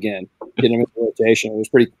wearing again, get them into rotation. It was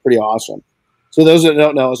pretty awesome. So those that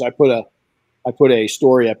don't know, is I put a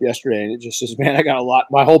story up yesterday, and it just says, man, I got a lot.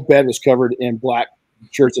 My whole bed was covered in black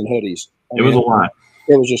shirts and hoodies. It was a lot.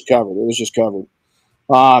 It was just covered.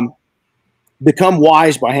 Become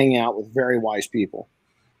wise by hanging out with very wise people.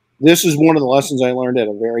 This is one of the lessons I learned at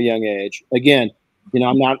a very young age. Again,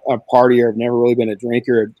 I'm not a partier. I've never really been a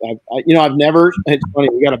drinker. I've never. It's funny.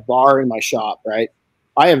 We got a bar in my shop, right?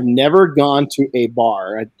 I have never gone to a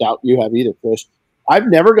bar. I doubt you have either, Chris. I've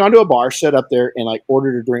never gone to a bar, sat up there, and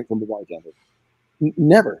ordered a drink from the bartender.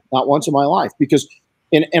 Never, not once in my life. Because,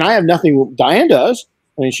 and I have nothing. Diane does.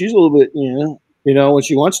 I mean, she's a little bit, when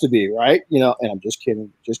she wants to be, right? And I'm just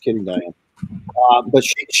kidding, Diane. But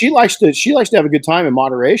she likes to have a good time in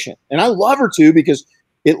moderation, and I love her too, because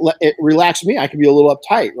it relaxes me. I can be a little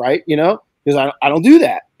uptight, right? Because I don't do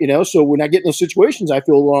that. So when I get in those situations, I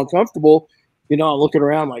feel a little uncomfortable. I'm looking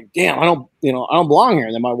around like, damn, I don't belong here.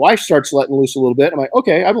 And then my wife starts letting loose a little bit. I'm like,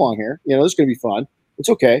 okay, I belong here. This is gonna be fun. It's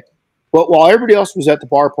okay. But while everybody else was at the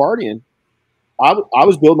bar partying, I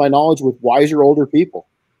was building my knowledge with wiser older people.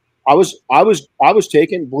 I was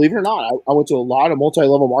taking, believe it or not, I went to a lot of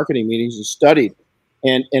multi-level marketing meetings and studied.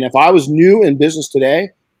 And if I was new in business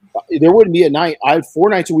today, there wouldn't be a night. 4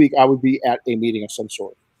 nights a week, I would be at a meeting of some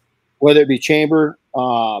sort, whether it be chamber,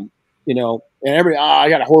 and everybody, I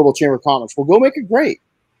got a horrible chamber of commerce. Well, go make it great.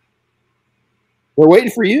 We're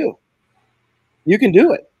waiting for you. You can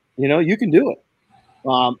do it. You can do it.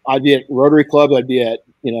 I'd be at Rotary Club. I'd be at,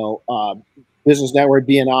 Business Network,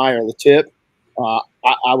 BNI, or the TIP.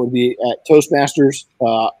 I would be at Toastmasters,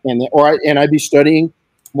 and I'd be studying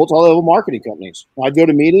multi-level marketing companies. I'd go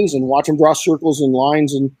to meetings and watch them draw circles and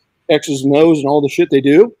lines and X's and O's and all the shit they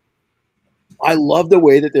do. I love the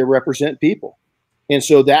way that they represent people. And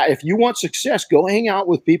so that if you want success, go hang out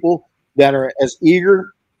with people that are as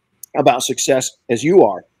eager about success as you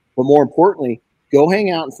are. But more importantly, go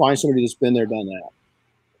hang out and find somebody that's been there, done that.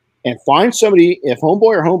 And find somebody, if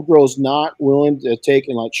homeboy or homegirl is not willing to take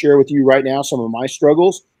and share with you right now some of my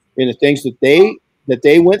struggles and the things that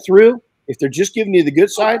they went through, if they're just giving you the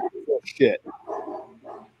good side, shit,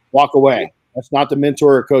 walk away. That's not the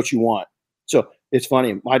mentor or coach you want. So it's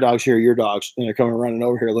funny. My dogs hear your dogs, and they're coming running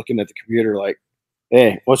over here looking at the computer like,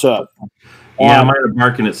 Hey, what's up? Yeah, I might have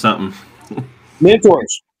barking at something.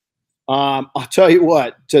 Mentors. I'll tell you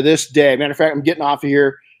what, to this day, matter of fact, I'm getting off of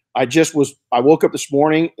here. I woke up this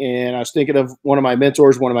morning and I was thinking of one of my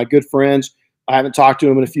mentors, one of my good friends. I haven't talked to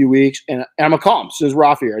him in a few weeks, and I'm going to call him. Since we're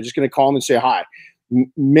off here, I'm just going to call him and say hi.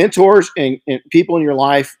 Mentors and people in your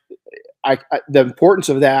life, the importance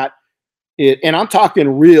of that, and I'm talking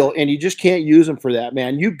real, and you just can't use them for that,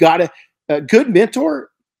 man. You've got a good mentor.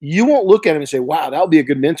 You won't look at him and say, wow, that'll be a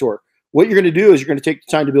good mentor. What you're going to do is you're going to take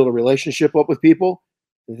the time to build a relationship up with people.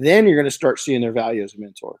 Then you're going to start seeing their value as a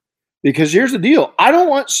mentor. Because here's the deal. I don't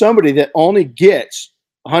want somebody that only gets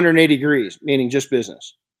 180 degrees, meaning just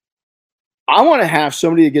business. I want to have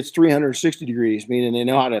somebody that gets 360 degrees, meaning they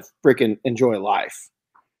know how to freaking enjoy life.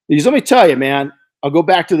 Because let me tell you, man, I'll go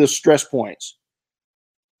back to the stress points.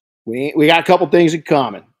 We got a couple things in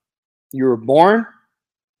common. You were born.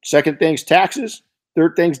 Second thing's taxes.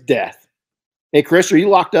 Third thing's death. Hey, Chris, are you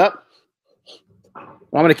locked up? I'm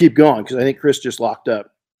going to keep going because I think Chris just locked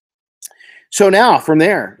up. So now from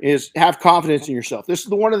there is have confidence in yourself. This is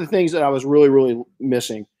one of the things that I was really, really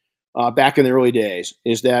missing back in the early days,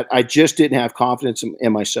 is that I just didn't have confidence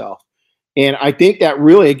in myself. And I think that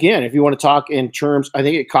really, again, if you want to talk in terms, I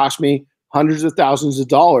think it cost me hundreds of thousands of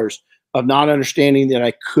dollars of not understanding that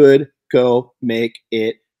I could go make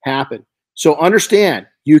it happen. So understand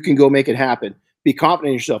you can go make it happen. Be confident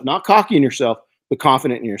in yourself, not cocky in yourself, but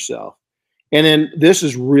confident in yourself. And then this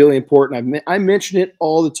is really important. I mention it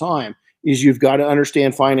all the time, is you've got to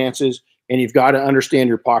understand finances and you've got to understand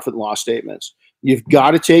your profit and loss statements. You've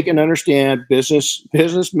got to take and understand business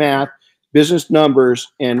math, business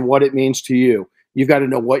numbers, and what it means to you. You've got to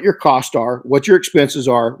know what your costs are, what your expenses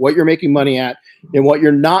are, what you're making money at, and what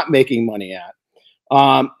you're not making money at.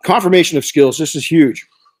 Confirmation of skills. This is huge,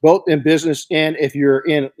 both in business and if you're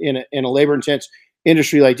in a labor-intense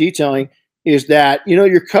industry like detailing, is that,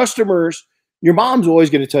 your customers, your mom's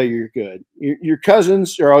always going to tell you you're good. Your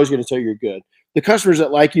cousins are always going to tell you you're good. The customers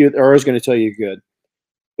that like you are always going to tell you you're good.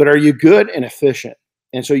 But are you good and efficient?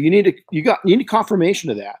 And so you need confirmation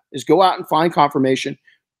of that. Is go out and find confirmation.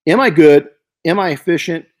 Am I good? Am I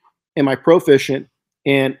efficient? Am I proficient?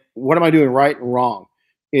 And what am I doing right and wrong?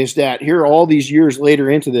 Is that here all these years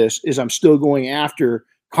later into this is I'm still going after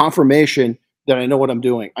confirmation that I know what I'm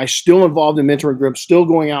doing. I'm still involved in mentoring groups, still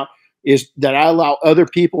going out, is that I allow other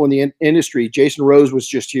people in the industry. Jason Rose was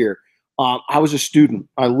just here. I was a student.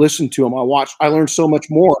 I listened to him. I watched. I learned so much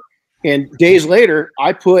more. And days later,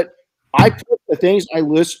 I put the things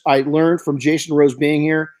I learned from Jason Rose being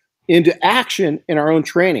here into action in our own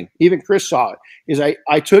training. Even Chris saw it. Is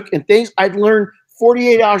I took and things I'd learned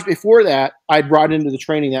 48 hours before that, I'd brought into the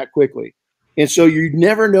training that quickly. And so you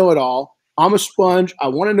never know it all. I'm a sponge. I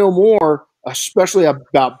want to know more, especially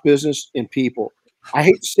about business and people. I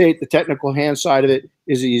hate to say it, the technical hand side of it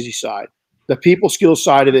is the easy side. The people skills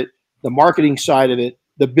side of it, the marketing side of it,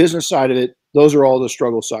 the business side of it, those are all the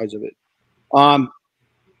struggle sides of it.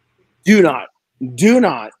 Do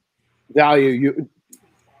not value you.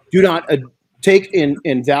 Do not take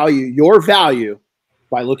and value your value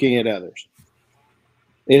by looking at others.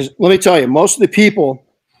 Let me tell you, most of the people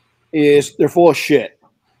they're full of shit.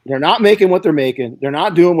 They're not making what they're making. They're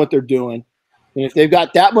not doing what they're doing. And if they've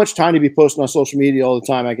got that much time to be posting on social media all the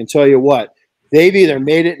time, I can tell you what, they've either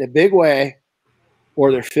made it in a big way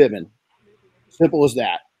or they're fibbing. Simple as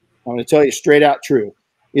that. I'm going to tell you straight out true,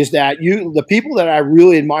 is that the people that I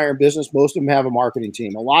really admire in business, most of them have a marketing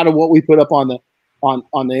team. A lot of what we put up on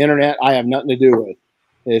the internet, I have nothing to do with.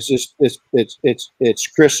 It's just it's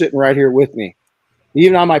Chris sitting right here with me.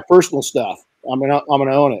 Even on my personal stuff, I'm gonna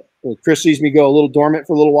own it. When Chris sees me go a little dormant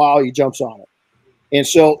for a little while, he jumps on it. And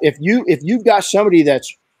so if you've got somebody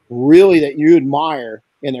that's really that you admire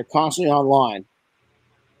and they're constantly online,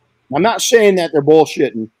 I'm not saying that they're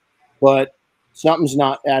bullshitting, but something's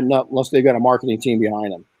not adding up unless they've got a marketing team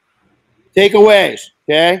behind them. Takeaways,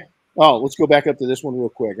 okay? Oh, let's go back up to this one real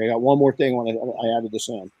quick. I got one more thing when I added this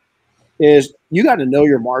in. Is you got to know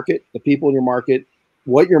your market, the people in your market,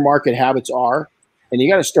 what your market habits are, and you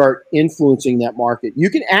got to start influencing that market. You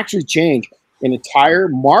can actually change an entire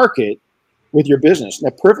market with your business. And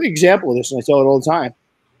a perfect example of this, and I tell it all the time,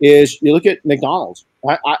 is you look at McDonald's.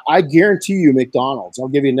 I guarantee you McDonald's. I'll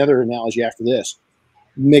give you another analogy after this.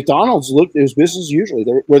 McDonald's looked at his business usually.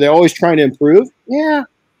 Were they always trying to improve? Yeah.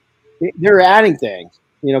 They're adding things,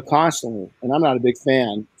 constantly. And I'm not a big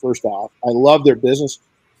fan, first off. I love their business,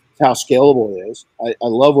 how scalable it is. I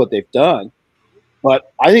love what they've done.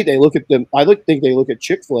 But I think they look at them. Think they look at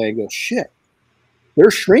Chick-fil-A and go, shit,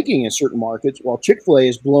 they're shrinking in certain markets while Chick-fil-A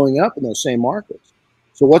is blowing up in those same markets.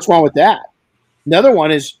 So what's wrong with that? Another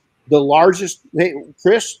one is the largest. Hey,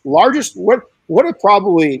 Chris, largest. What what are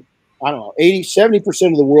probably, I don't know,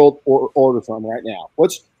 70% of the world order from right now?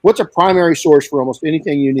 What's a primary source for almost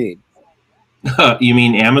anything you need? You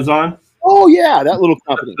mean Amazon? Oh yeah, that little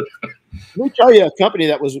company. Let me tell you a company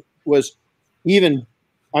that was even,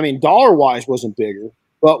 I mean, dollar wise wasn't bigger,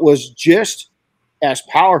 but was just as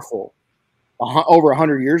powerful over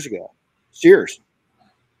 100 years ago. Sears.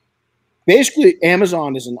 Basically,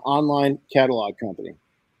 Amazon is an online catalog company.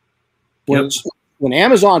 When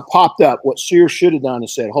Amazon popped up, what Sears should have done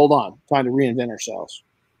is said, hold on, time to reinvent ourselves.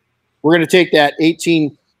 We're going to take that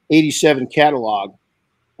 1887 catalog,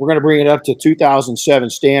 we're going to bring it up to 2007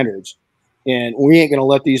 standards, and we ain't going to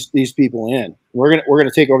let these people in. We're going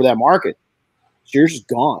to take over that market. Sears is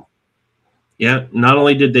gone. Yeah. Not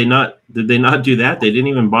only did they not do that, they didn't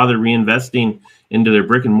even bother reinvesting into their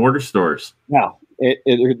brick and mortar stores. No,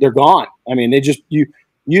 they're gone. I mean, they just you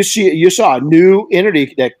saw a new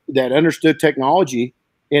entity that understood technology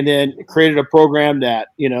and then created a program that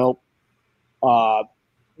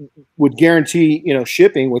would guarantee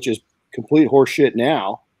shipping, which is complete horseshit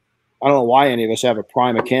now. I don't know why any of us have a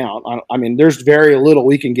Prime account. I mean, there's very little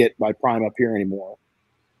we can get by Prime up here anymore.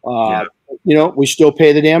 We still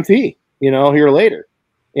pay the damn fee, here later.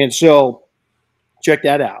 And so check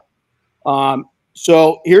that out.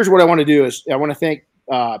 So here's what I want to do is I want to thank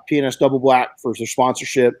P&S Double Black for their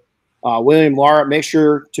sponsorship. William, Laura, make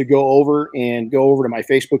sure to go over to my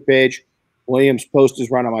Facebook page. William's post is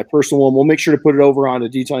run on my personal one. We'll make sure to put it over on the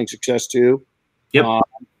Detailing Success too. Yep.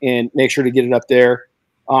 And make sure to get it up there.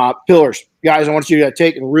 Pillars, guys, I want you to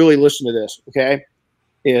take and really listen to this, okay?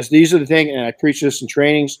 These are the things, and I preach this in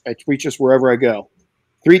trainings. I preach this wherever I go.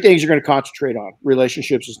 3 things you're going to concentrate on.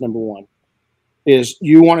 Relationships is number 1. Is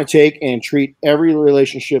you want to take and treat every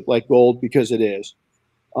relationship like gold because it is.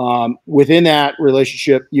 Within that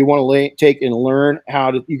relationship, you want to take and learn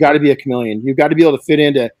you got to be a chameleon. You've got to be able to fit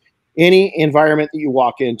into any environment that you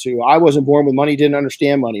walk into. I wasn't born with money, didn't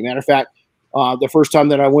understand money. Matter of fact, the first time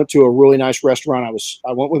that I went to a really nice restaurant,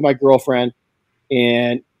 I went with my girlfriend,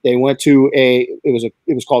 and they went to it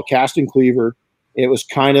was called Cast and Cleaver. It was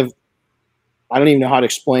kind of, I don't even know how to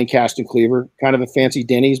explain Cast and Cleaver, kind of a fancy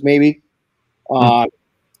Denny's maybe.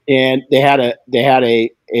 And they had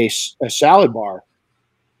a salad bar,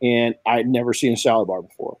 and I'd never seen a salad bar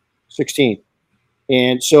before. 16.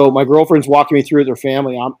 And so my girlfriend's walking me through their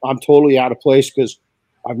family. I'm totally out of place because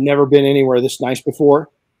I've never been anywhere this nice before.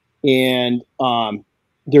 And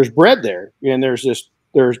there's bread there, and there's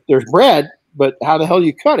bread, but how the hell do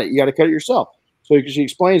you cut it? You got to cut it yourself. So she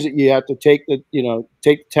explains that you have to take the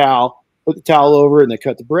towel, put the towel over, and then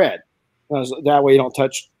cut the bread. That way you don't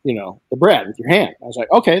touch, the bread with your hand. I was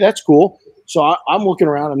like, okay, that's cool. So I'm looking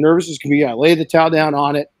around. I'm nervous as can be. I lay the towel down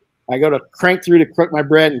on it. I go to crank through to cook my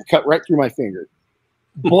bread and cut right through my finger.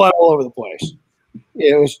 Blood all over the place.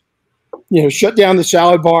 It was, shut down the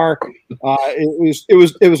salad bar. It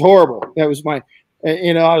was horrible. That was my,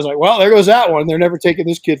 I was like, well, there goes that one. They're never taking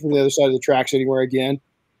this kid from the other side of the tracks anywhere again.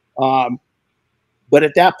 But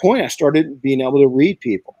at that point, I started being able to read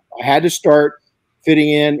people. I had to start fitting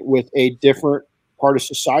in with a different part of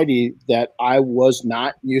society that I was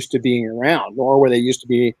not used to being around, nor were they used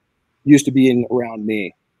to being around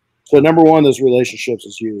me. So number 1, those relationships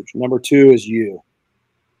is huge. Number 2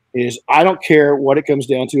 is I don't care what it comes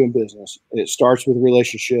down to in business. It starts with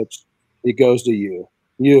relationships. It goes to you.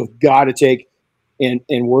 You've got to take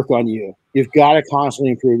and work on you. You've got to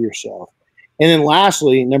constantly improve yourself. And then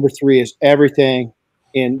lastly, number 3 is everything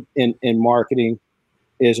in marketing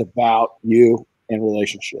is about you and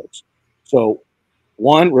relationships. So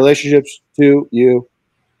 1, relationships, 2, you,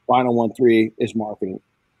 final 1, 3 is marketing.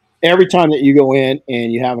 Every time that you go in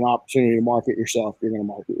and you have an opportunity to market yourself, you're going to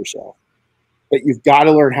market yourself. But you've got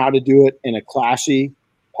to learn how to do it in a classy,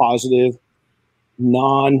 positive,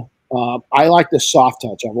 I like the soft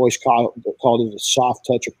touch. I've always called it a soft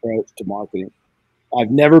touch approach to marketing.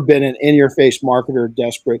 I've never been an in-your-face marketer,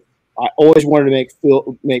 desperate. I always wanted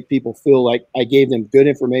to make people feel like I gave them good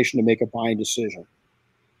information to make a buying decision.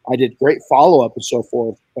 I did great follow-up and so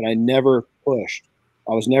forth, but I never pushed.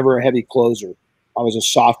 I was never a heavy closer. I was a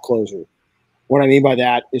soft closer. What I mean by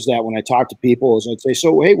that is that when I talk to people, is I'd say,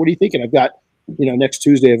 so, hey, what are you thinking? I've got, next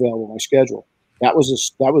Tuesday available on my schedule. That was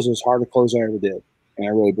as hard a close I ever did. And I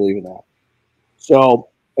really believe in that. So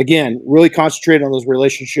again, really concentrate on those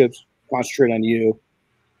relationships, concentrate on you,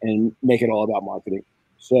 and make it all about marketing.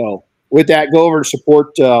 So with that, go over to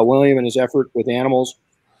support William and his effort with animals.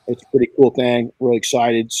 It's a pretty cool thing. Really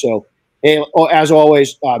excited. So, hey, as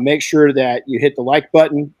always, make sure that you hit the like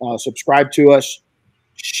button, subscribe to us,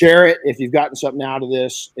 share it if you've gotten something out of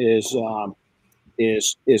this. Is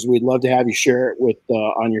we'd love to have you share it with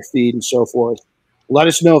on your feed and so forth. Let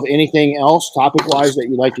us know of anything else topic-wise that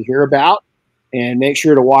you'd like to hear about, and make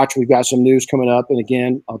sure to watch. We've got some news coming up, and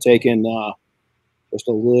again, I'll take in just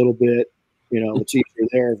a little bit, the teaser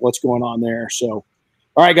there of what's going on there. So,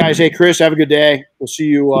 all right, guys. Hey, Chris, have a good day. We'll see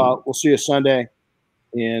you. We'll see you Sunday.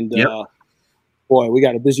 And boy, we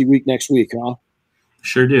got a busy week next week, huh?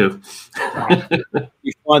 Sure do. It'll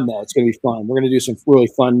be fun, though. It's going to be fun. We're going to do some really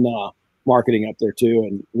fun marketing up there too,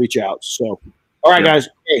 and reach out. So, all right, guys.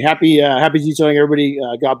 Hey, happy detailing, everybody.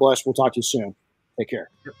 God bless. We'll talk to you soon. Take care.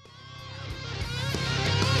 Yep.